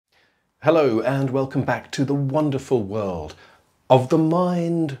Hello and welcome back to the wonderful world of the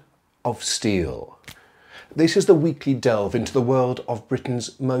mind of Steele. This is the weekly delve into the world of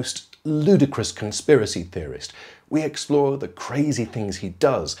Britain's most ludicrous conspiracy theorist. We explore the crazy things he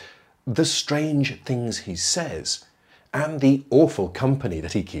does, the strange things he says, and the awful company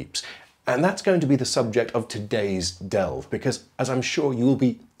that he keeps. And that's going to be the subject of today's delve, because as I'm sure you will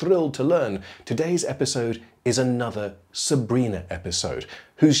be thrilled to learn, today's episode is another Sabrina episode.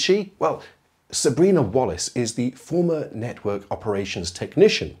 Who's she? Well, Sabrina Wallace is the former network operations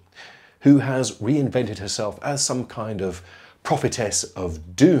technician who has reinvented herself as some kind of prophetess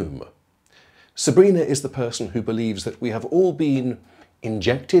of doom. Sabrina is the person who believes that we have all been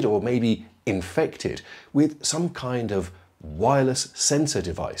injected or maybe infected with some kind of wireless sensor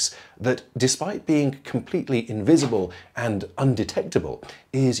device that, despite being completely invisible and undetectable,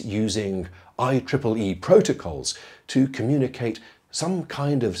 is using IEEE protocols to communicate some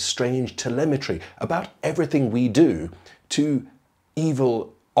kind of strange telemetry about everything we do to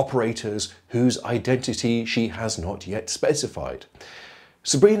evil operators whose identity she has not yet specified.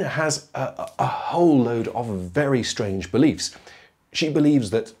 Sabrina has a whole load of very strange beliefs. She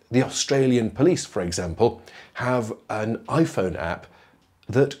believes that the Australian police, for example, have an iPhone app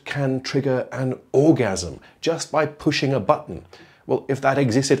that can trigger an orgasm just by pushing a button. Well, if that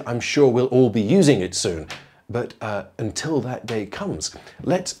existed, I'm sure we'll all be using it soon. But until that day comes,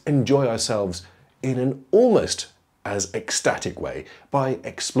 let's enjoy ourselves in an almost as ecstatic way by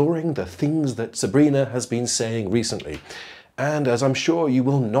exploring the things that Sabrina has been saying recently. And as I'm sure you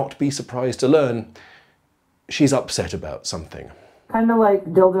will not be surprised to learn, she's upset about something. Kind of like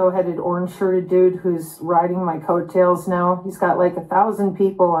dildo-headed orange-shirted dude who's riding my coattails now. He's got like 1,000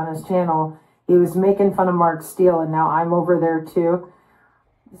 people on his channel. He was making fun of Mark Steele, and now I'm over there too.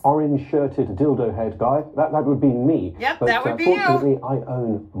 Orange-shirted dildo-head guy, that would be me. Yep, but, that would be you. Fortunately, I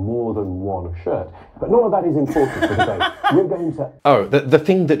own more than one shirt. But none of that is important for today. We're going to... Oh, the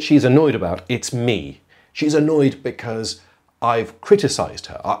thing that she's annoyed about, it's me. She's annoyed because I've criticised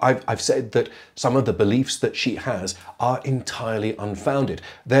her. I've said that some of the beliefs that she has are entirely unfounded.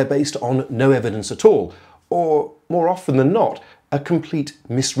 They're based on no evidence at all, or more often than not, a complete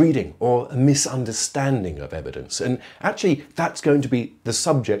misreading or a misunderstanding of evidence. And actually, that's going to be the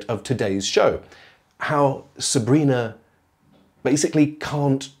subject of today's show. How Sabrina basically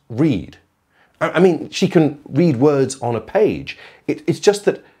can't read. I mean, she can read words on a page. It's just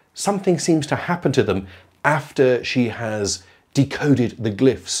that something seems to happen to them after she has decoded the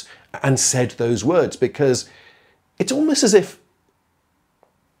glyphs and said those words, because it's almost as if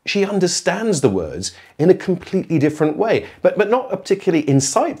she understands the words in a completely different way, but not a particularly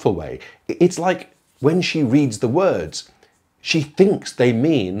insightful way. It's like when she reads the words, she thinks they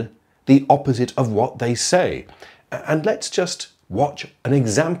mean the opposite of what they say. And let's just watch an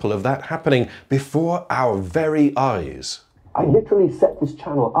example of that happening before our very eyes. I literally set this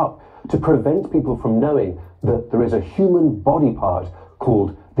channel up to prevent people from knowing that there is a human body part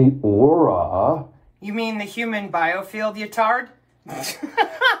called the aura. You mean the human biofield, you tard?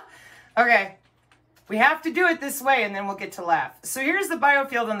 Okay, we have to do it this way and then we'll get to laugh. So here's the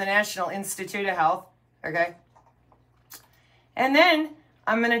biofield on the National Institute of Health, okay? And then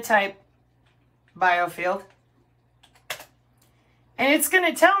I'm going to type biofield. And it's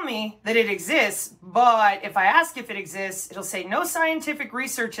going to tell me that it exists, but if I ask if it exists, it'll say no scientific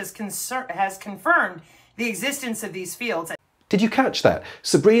research has confirmed the existence of these fields. Did you catch that?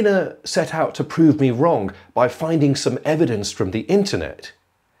 Sabrina set out to prove me wrong by finding some evidence from the internet.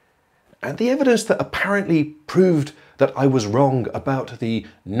 And the evidence that apparently proved that I was wrong about the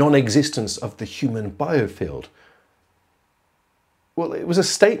non-existence of the human biofield, well, it was a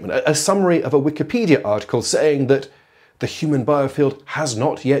statement, a summary of a Wikipedia article saying that the human biofield has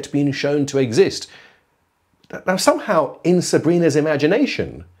not yet been shown to exist. Now, somehow, in Sabrina's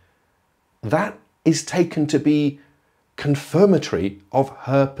imagination, that is taken to be confirmatory of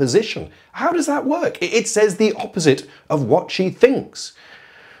her position. How does that work? It says the opposite of what she thinks.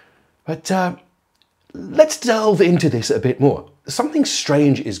 But let's delve into this a bit more. Something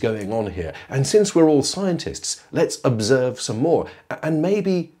strange is going on here, and since we're all scientists, let's observe some more and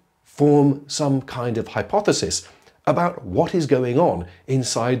maybe form some kind of hypothesis about what is going on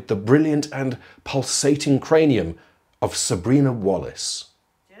inside the brilliant and pulsating cranium of Sabrina Wallace.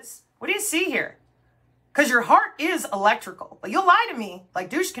 What do you see here? Because your heart is electrical. But you'll lie to me like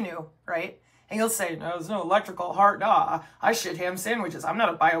douche canoe, right? And you'll say, no, there's no electrical heart. Nah, I shit ham sandwiches. I'm not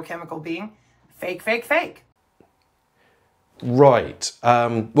a biochemical being. Fake, fake, fake. Right.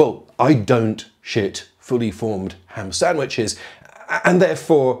 Well, I don't shit fully formed ham sandwiches, and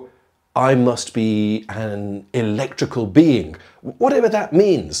therefore I must be an electrical being, whatever that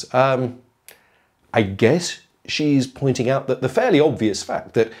means. I guess she's pointing out that the fairly obvious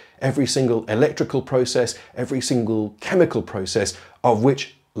fact that every single electrical process, every single chemical process of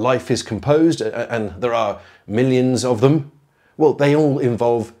which life is composed, and there are millions of them, well, they all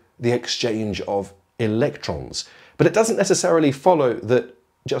involve the exchange of electrons. But it doesn't necessarily follow that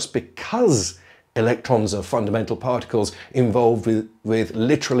just because electrons are fundamental particles involved with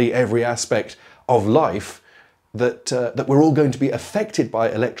literally every aspect of life, that we're all going to be affected by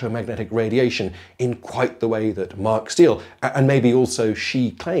electromagnetic radiation in quite the way that Mark Steele, and maybe also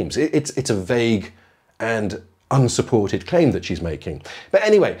she, claims. It's a vague and unsupported claim that she's making. But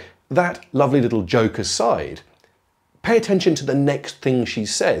anyway, that lovely little joke aside, pay attention to the next thing she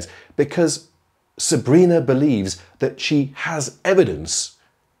says, because Sabrina believes that she has evidence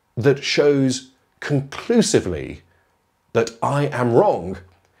that shows conclusively that I am wrong,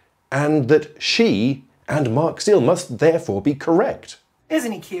 and that she and Mark Steele must therefore be correct.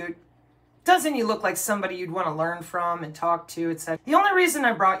 Isn't he cute? Doesn't he look like somebody you'd want to learn from and talk to, etc.? The only reason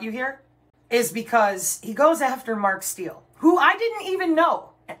I brought you here is because he goes after Mark Steele, who I didn't even know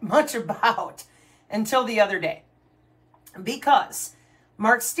much about until the other day. Because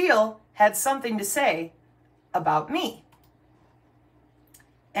Mark Steele had something to say about me.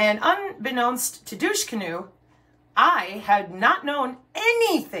 And unbeknownst to Douche Canoe, I had not known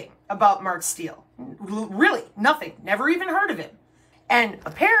anything about Mark Steele. Really, nothing. Never even heard of him. And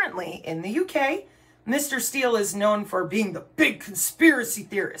apparently, in the UK, Mr. Steele is known for being the big conspiracy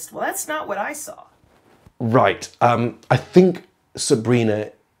theorist. Well, that's not what I saw. Right. I think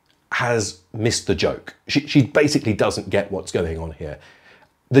Sabrina has missed the joke. She basically doesn't get what's going on here.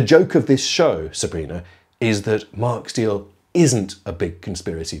 The joke of this show, Sabrina, is that Mark Steele isn't a big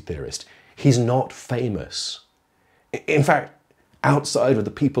conspiracy theorist. He's not famous. In fact, outside of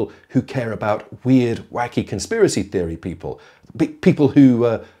the people who care about weird, wacky conspiracy theory people, people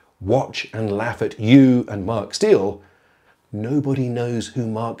who watch and laugh at you and Mark Steele, nobody knows who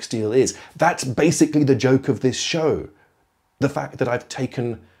Mark Steele is. That's basically the joke of this show. The fact that I've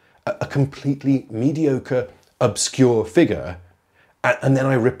taken a completely mediocre, obscure figure, and then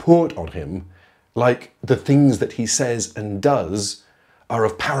I report on him like the things that he says and does are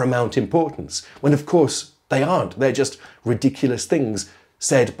of paramount importance, when of course they aren't. They're just ridiculous things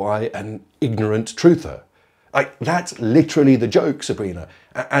said by an ignorant truther. That's literally the joke, Sabrina.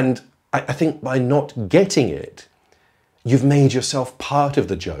 And I think by not getting it, you've made yourself part of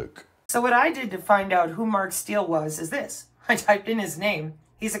the joke. So what I did to find out who Mark Steele was is this. I typed in his name.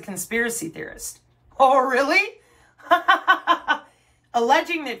 He's a conspiracy theorist. Oh, really?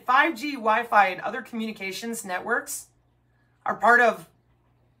 Alleging that 5G, Wi-Fi, and other communications networks are part of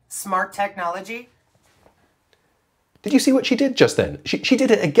smart technology. Did you see what she did just then? She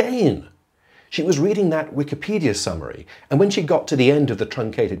did it again. She was reading that Wikipedia summary, and when she got to the end of the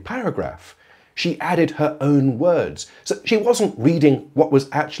truncated paragraph, she added her own words. So she wasn't reading what was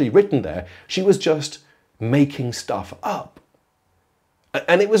actually written there, she was just making stuff up.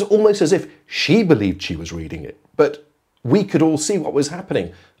 And it was almost as if she believed she was reading it, but we could all see what was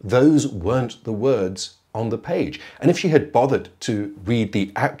happening. Those weren't the words on the page. And if she had bothered to read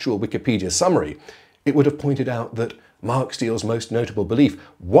the actual Wikipedia summary, it would have pointed out that Mark Steele's most notable belief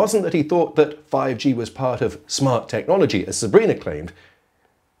wasn't that he thought that 5G was part of smart technology, as Sabrina claimed.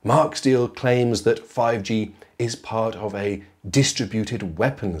 Mark Steele claims that 5G is part of a distributed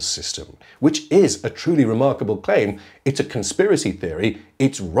weapons system, which is a truly remarkable claim. It's a conspiracy theory,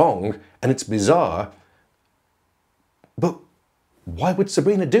 it's wrong, and it's bizarre. But why would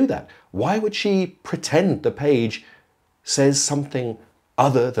Sabrina do that? Why would she pretend the page says something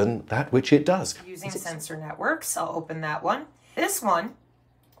other than that which it does? Using sensor networks, I'll open that one. This one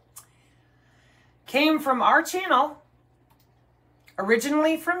came from our channel,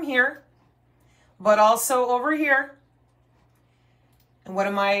 originally from here, but also over here. And what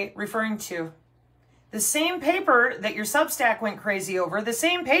am I referring to? The same paper that your Substack went crazy over, the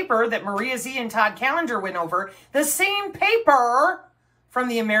same paper that Maria Z and Todd Callender went over, the same paper from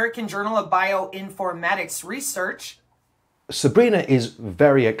the American Journal of Bioinformatics Research. Sabrina is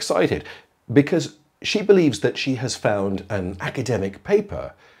very excited because she believes that she has found an academic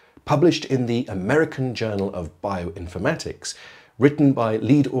paper published in the American Journal of Bioinformatics, written by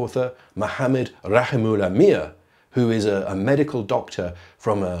lead author Mohammed Rahimullah Miah, who is a medical doctor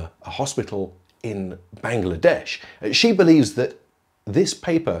from a hospital in Bangladesh. She believes that this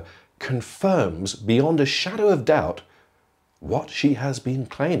paper confirms beyond a shadow of doubt what she has been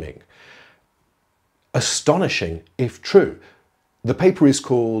claiming. Astonishing if true. The paper is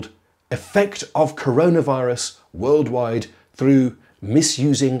called Effect of Coronavirus Worldwide Through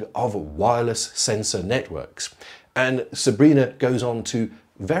misusing of wireless sensor networks. And Sabrina goes on to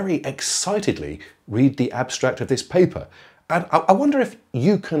very excitedly read the abstract of this paper. And I wonder if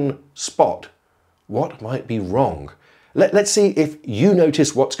you can spot what might be wrong. Let's see if you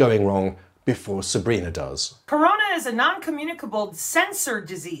notice what's going wrong before Sabrina does. Corona is a non-communicable sensor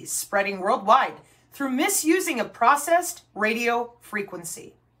disease spreading worldwide through misusing a processed radio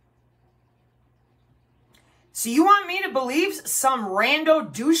frequency. So you want me to believe some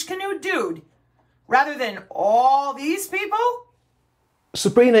rando douche canoe dude rather than all these people?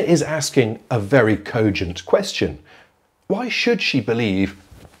 Sabrina is asking a very cogent question. Why should she believe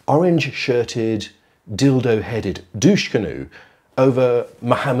orange-shirted, dildo-headed douche canoe over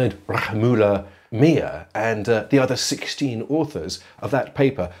Rahimullah Miah and the other 16 authors of that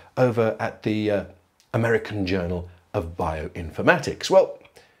paper over at the American Journal of Bioinformatics? Well,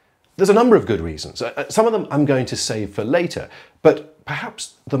 there's a number of good reasons. Some of them I'm going to save for later, but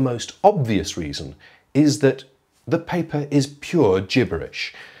perhaps the most obvious reason is that the paper is pure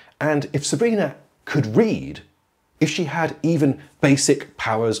gibberish. And if Sabrina could read, if she had even basic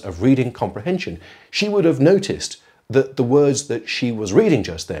powers of reading comprehension, she would have noticed that the words that she was reading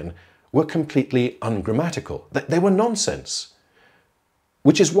just then were completely ungrammatical. They were nonsense.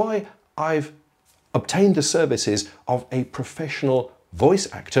 Which is why I've obtained the services of a professional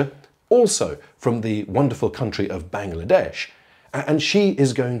voice actor, also from the wonderful country of Bangladesh. And she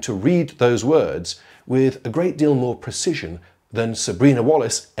is going to read those words with a great deal more precision than Sabrina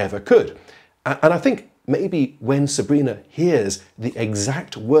Wallace ever could. And I think maybe when Sabrina hears the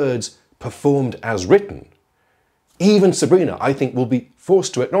exact words performed as written, even Sabrina, I think, will be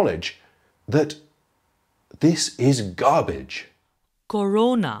forced to acknowledge that this is garbage.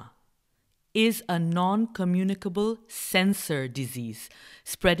 Corona is a non-communicable sensor disease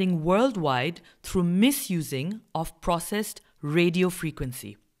spreading worldwide through misusing of processed radio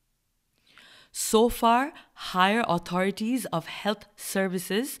frequency. So far, higher authorities of health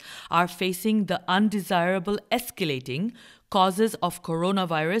services are facing the undesirable escalating causes of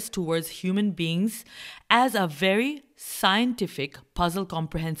coronavirus towards human beings as a very scientific,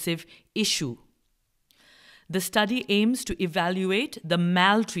 puzzle-comprehensive issue. The study aims to evaluate the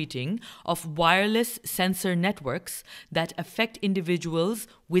maltreating of wireless sensor networks that affect individuals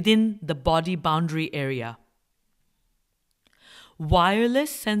within the body boundary area.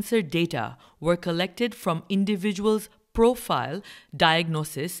 Wireless sensor data were collected from individuals' profile,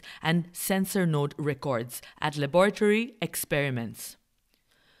 diagnosis, and sensor node records at laboratory experiments.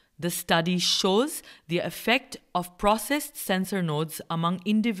 The study shows the effect of processed sensor nodes among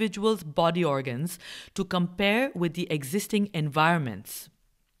individuals' body organs to compare with the existing environments.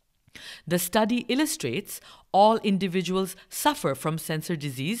 The study illustrates all individuals suffer from sensor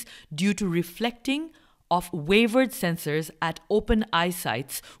disease due to reflecting of wavered sensors at open eye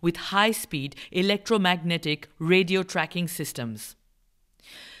sites with high-speed electromagnetic radio tracking systems.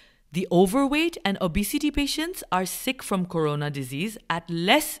 The overweight and obesity patients are sick from corona disease at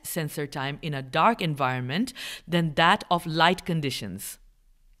less sensor time in a dark environment than that of light conditions.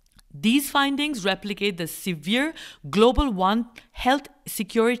 These findings replicate the severe global health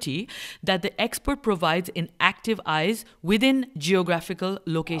security that the expert provides in active eyes within geographical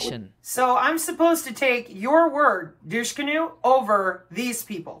location. So I'm supposed to take your word, douche canoe, over these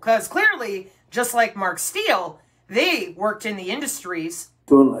people. Because clearly, just like Mark Steele, they worked in the industries.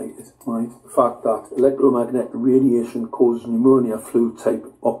 Don't like it, right? The fact that electromagnetic radiation causes pneumonia, flu type,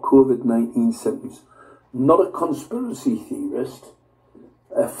 or COVID-19 symptoms. Not a conspiracy theorist.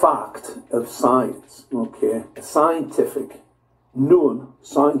 A fact of science, okay? A scientific, known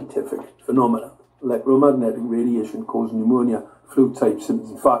scientific phenomenon. Electromagnetic radiation causes pneumonia, flu-type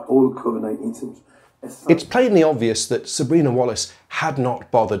symptoms. In fact, all COVID-19 symptoms. It's plainly obvious that Sabrina Wallace had not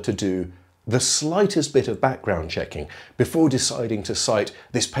bothered to do the slightest bit of background checking before deciding to cite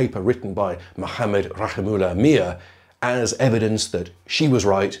this paper written by Rahimullah Miah as evidence that she was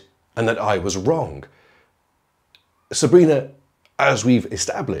right and that I was wrong. Sabrina, as we've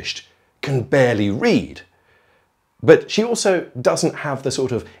established, can barely read. But she also doesn't have the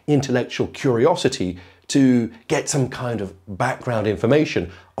sort of intellectual curiosity to get some kind of background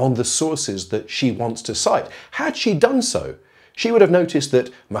information on the sources that she wants to cite. Had she done so, she would have noticed that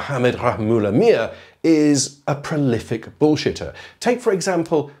Rahimullah Miah is a prolific bullshitter. Take, for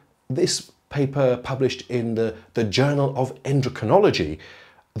example, this paper published in the Journal of Endocrinology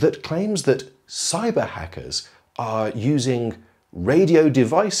that claims that cyber hackers are using radio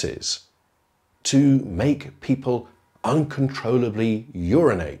devices to make people uncontrollably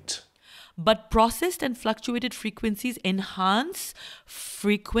urinate. But processed and fluctuated frequencies enhance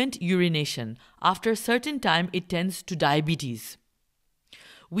frequent urination. After a certain time, it tends to diabetes.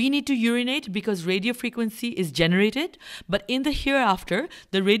 We need to urinate because radio frequency is generated, but in the hereafter,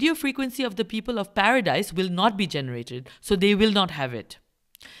 the radio frequency of the people of paradise will not be generated, so they will not have it.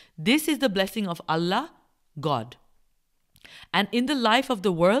 This is the blessing of Allah, God. And in the life of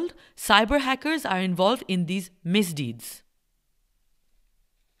the world, cyber hackers are involved in these misdeeds.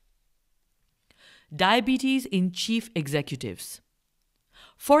 Diabetes in chief executives.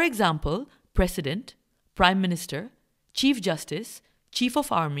 For example, President, Prime Minister, Chief Justice, Chief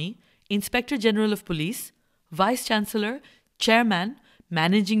of Army, Inspector General of Police, Vice Chancellor, Chairman,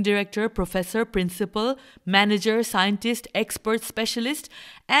 Managing Director, Professor, Principal, Manager, Scientist, Expert, Specialist,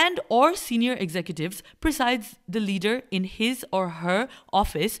 and or senior executives presides the leader in his or her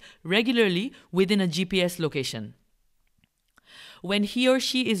office regularly within a GPS location. When he or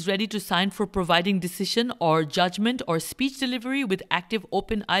she is ready to sign for providing decision or judgment or speech delivery with active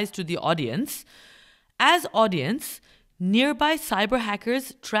open eyes to the audience, as audience, nearby cyber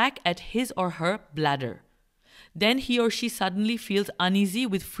hackers track at his or her bladder. Then he or she suddenly feels uneasy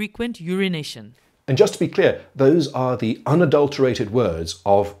with frequent urination. And just to be clear, those are the unadulterated words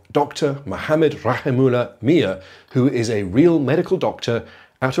of Dr. Mohammed Rahimullah Miah, who is a real medical doctor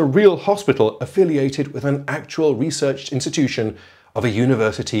at a real hospital affiliated with an actual research institution of a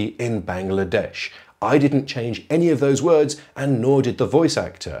university in Bangladesh. I didn't change any of those words, and nor did the voice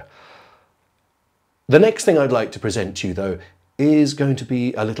actor. The next thing I'd like to present to you, though, is going to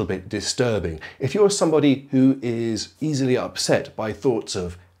be a little bit disturbing. If you're somebody who is easily upset by thoughts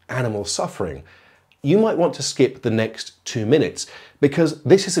of animal suffering, you might want to skip the next 2 minutes, because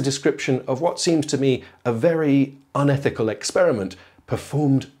this is a description of what seems to me a very unethical experiment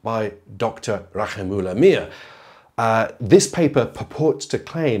performed by Dr. Rahimullah Miah. This paper purports to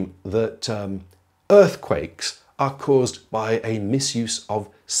claim that earthquakes are caused by a misuse of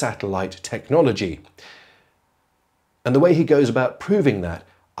satellite technology. And the way he goes about proving that,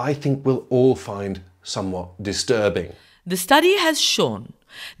 I think we'll all find somewhat disturbing. The study has shown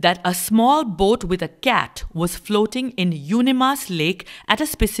that a small boat with a cat was floating in Unimas Lake at a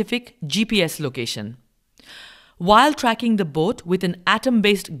specific GPS location. While tracking the boat with an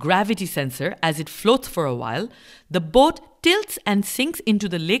atom-based gravity sensor as it floats for a while, the boat tilts and sinks into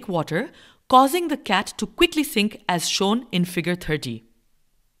the lake water, causing the cat to quickly sink as shown in figure 30.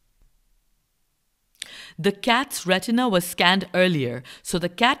 The cat's retina was scanned earlier, so the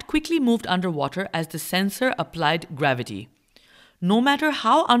cat quickly moved underwater as the sensor applied gravity. No matter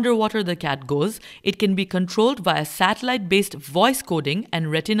how underwater the cat goes, it can be controlled via satellite-based voice coding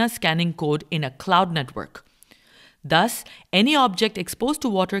and retina scanning code in a cloud network. Thus, any object exposed to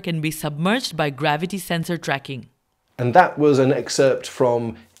water can be submerged by gravity sensor tracking. And that was an excerpt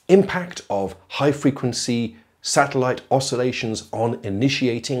from Impact of High-Frequency Satellite Oscillations on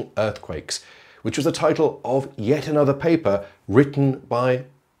Initiating Earthquakes, which was the title of yet another paper written by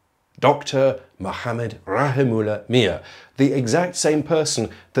Dr. Mohammed Rahimullah Miah, the exact same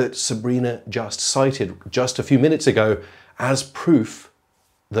person that Sabrina just cited just a few minutes ago as proof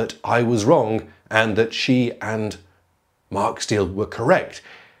that I was wrong and that she and Mark Steele were correct.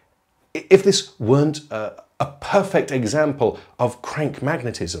 If this weren't a perfect example of crank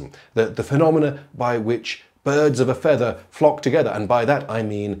magnetism, the phenomena by which birds of a feather flock together, and by that I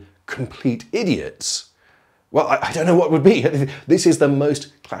mean complete idiots, well, I don't know what would be. This is the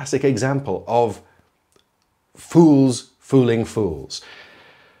most classic example of fools fooling fools.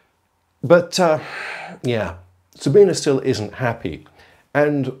 But yeah, Sabrina still isn't happy.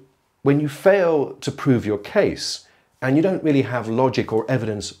 And when you fail to prove your case, and you don't really have logic or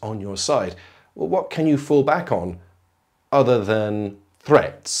evidence on your side, well, what can you fall back on other than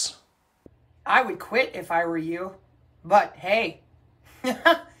threats? I would quit if I were you. But hey,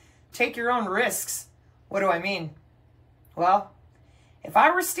 take your own risks. What do I mean? Well, if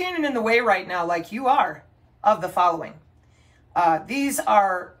I were standing in the way right now like you are of the following. These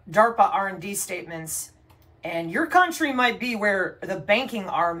are DARPA R&D statements, and your country might be where the banking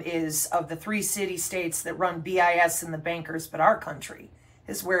arm is of the 3 city-states that run BIS and the bankers, but our country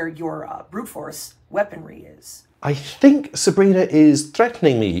is where your brute force weaponry is. I think Sabrina is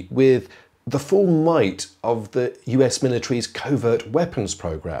threatening me with the full might of the US military's covert weapons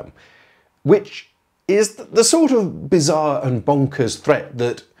program, which is the sort of bizarre and bonkers threat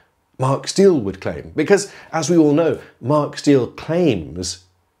that Mark Steele would claim. Because, as we all know, Mark Steele claims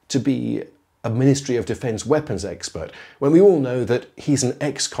to be a Ministry of Defence weapons expert, when we all know that he's an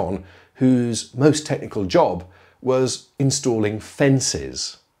ex-con whose most technical job was installing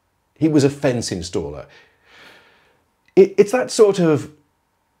fences. He was a fence installer. It's that sort of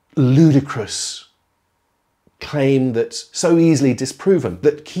ludicrous claim that's so easily disproven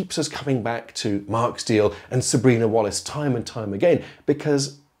that keeps us coming back to Mark Steele and Sabrina Wallace time and time again,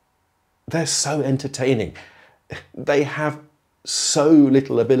 because they're so entertaining. They have so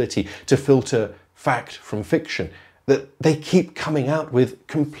little ability to filter fact from fiction that they keep coming out with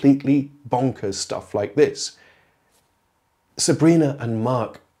completely bonkers stuff like this. Sabrina and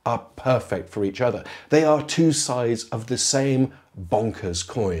Mark are perfect for each other. They are two sides of the same bonkers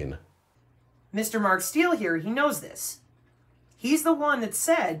coin. Mr. Mark Steele here, he knows this. He's the one that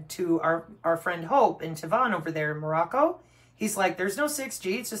said to our friend Hope and Tivan over there in Morocco, he's like, there's no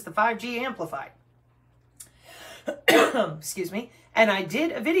 6G, it's just the 5G amplified. Excuse me. And I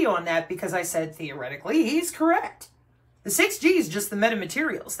did a video on that because I said, theoretically, he's correct. The 6G is just the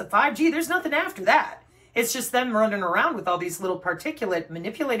metamaterials. The 5G, there's nothing after that. It's just them running around with all these little particulate,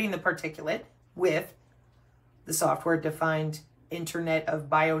 manipulating the particulate with the software-defined Internet of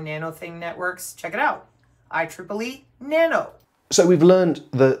Bio-Nano Thing networks. Check it out. IEEE Nano. So we've learned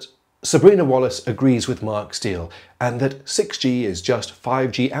that Sabrina Wallace agrees with Mark Steele and that 6G is just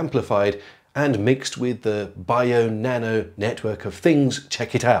 5G amplified and mixed with the Bio-Nano network of things.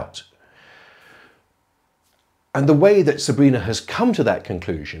 Check it out. And the way that Sabrina has come to that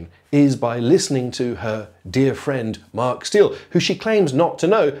conclusion is by listening to her dear friend Mark Steele, who she claims not to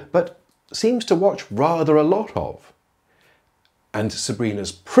know, but seems to watch rather a lot of. And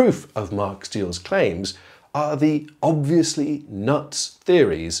Sabrina's proof of Mark Steele's claims are the obviously nuts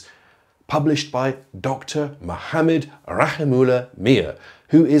theories published by Dr. Mohammed Rahimullah Miah,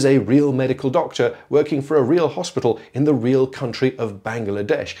 who is a real medical doctor working for a real hospital in the real country of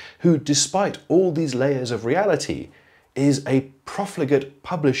Bangladesh, who, despite all these layers of reality, is a profligate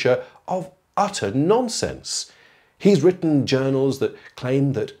publisher of utter nonsense. He's written journals that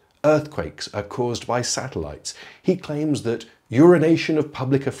claim that earthquakes are caused by satellites. He claims that urination of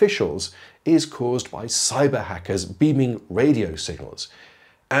public officials is caused by cyber hackers beaming radio signals.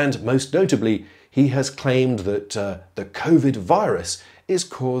 And most notably, he has claimed that the COVID virus is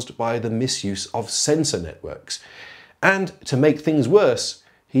caused by the misuse of sensor networks. And to make things worse,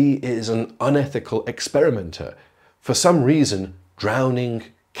 he is an unethical experimenter, for some reason drowning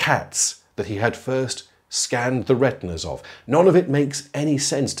cats that he had first scanned the retinas of. None of it makes any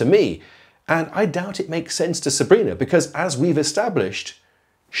sense to me, and I doubt it makes sense to Sabrina, because as we've established,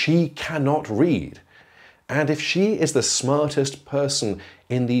 she cannot read. And if she is the smartest person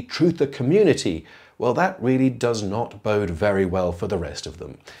in the truther community, well, that really does not bode very well for the rest of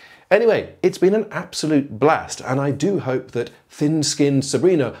them. Anyway, it's been an absolute blast, and I do hope that thin-skinned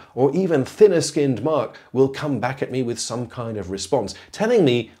Sabrina, or even thinner-skinned Mark, will come back at me with some kind of response, telling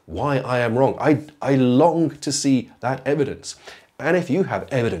me why I am wrong. I long to see that evidence. And if you have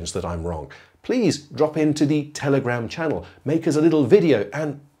evidence that I'm wrong, please drop into the Telegram channel, make us a little video,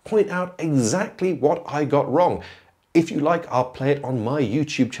 and point out exactly what I got wrong. If you like, I'll play it on my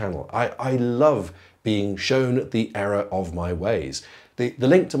YouTube channel. I love being shown the error of my ways. The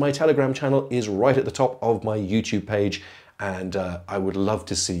link to my Telegram channel is right at the top of my YouTube page, and I would love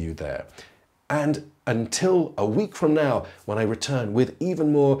to see you there. And until a week from now, when I return with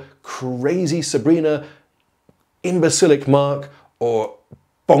even more crazy Sabrina, imbecilic Mark, or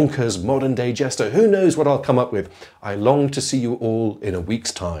bonkers modern day jester, who knows what I'll come up with. I long to see you all in a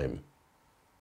week's time.